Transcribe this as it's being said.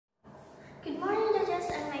Good morning, judges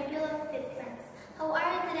and my beloved friends. How are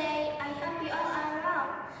you today? I hope you all are well.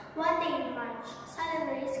 One day in March,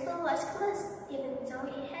 suddenly school was closed, even though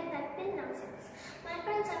it had not been long since. My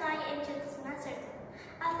friends and I entered semester 2.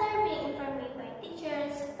 After being informed by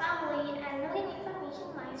teachers, family, and knowing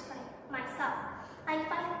information myself, I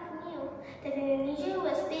finally knew that Indonesia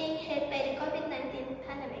was being hit by the COVID-19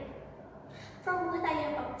 pandemic. From what I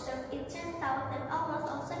have observed, it turns out that almost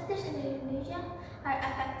all sectors in Indonesia are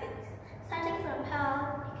affected, starting from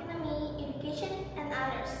health, economy, education, and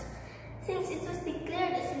others. Since it was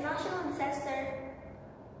declared as a national disaster,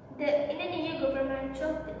 the Indonesian government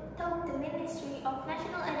told the Ministry of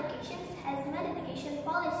National Education has made education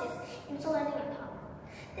policies into learning at home.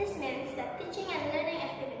 This means that teaching and learning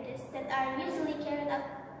activities that are usually carried out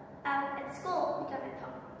at school become at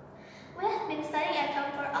home. We have been studying at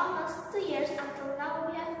home for almost 2 years until now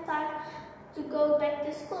we have time to go back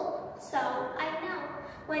to school. So I know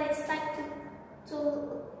what it's like to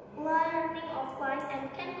learning offline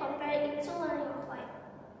and can compare it to learning offline.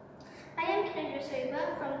 I am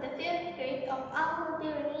Tsuwaibah from the 5th grade of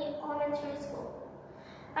Al-Biruni Elementary School.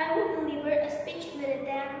 I will deliver a speech with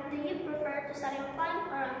them. Do you prefer to study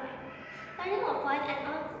offline or online? Learning offline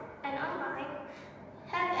and online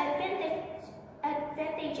have advantages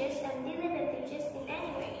and disadvantages in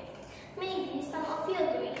any way. Maybe some of you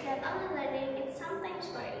agree that online learning is sometimes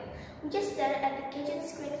boring. We just stare at the gadget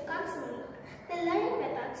screen constantly. The learning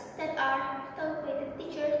methods that are taught by the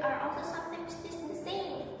teachers are also sometimes just the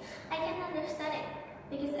same. I can understand it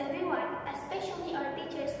because everyone, especially our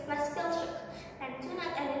teachers, must feel shocked and do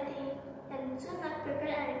not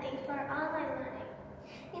prepare anything for online learning.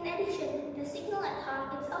 In addition, the signal at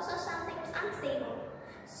home is also sometimes unstable,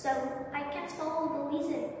 so I can't follow the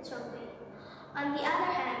lesson strongly. On the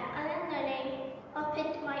other hand, online learning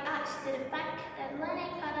opened my eyes to the fact that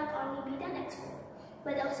learning cannot only be done at school,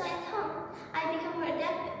 but also at home. I become more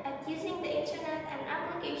adept at using the internet and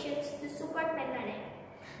applications to support my learning.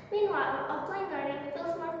 Meanwhile, offline learning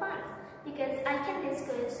feels more fun because I can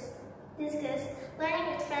discuss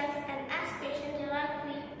learning with friends and ask questions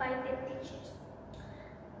directly by the teachers.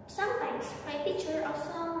 Sometimes my teacher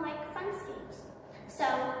also makes fun games, so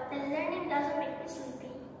the learning doesn't make me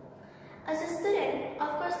sleepy. As a student,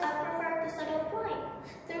 of course, I prefer to study offline.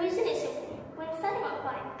 The reason is simple. When studying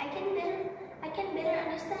offline, I can better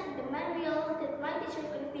understand the material that my teacher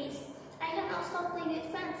conveys. I can also play with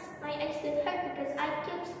friends. My eyes get hurt because I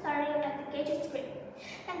keep staring at the gadget screen.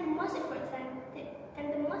 And the most important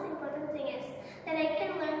thing is that I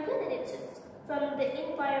can learn good attitudes from the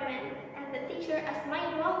environment and the teacher as my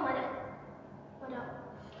role model.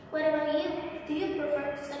 What about you? Do you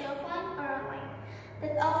prefer to study offline or online?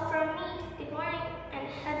 That's all from me. Good morning and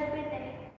have a great day.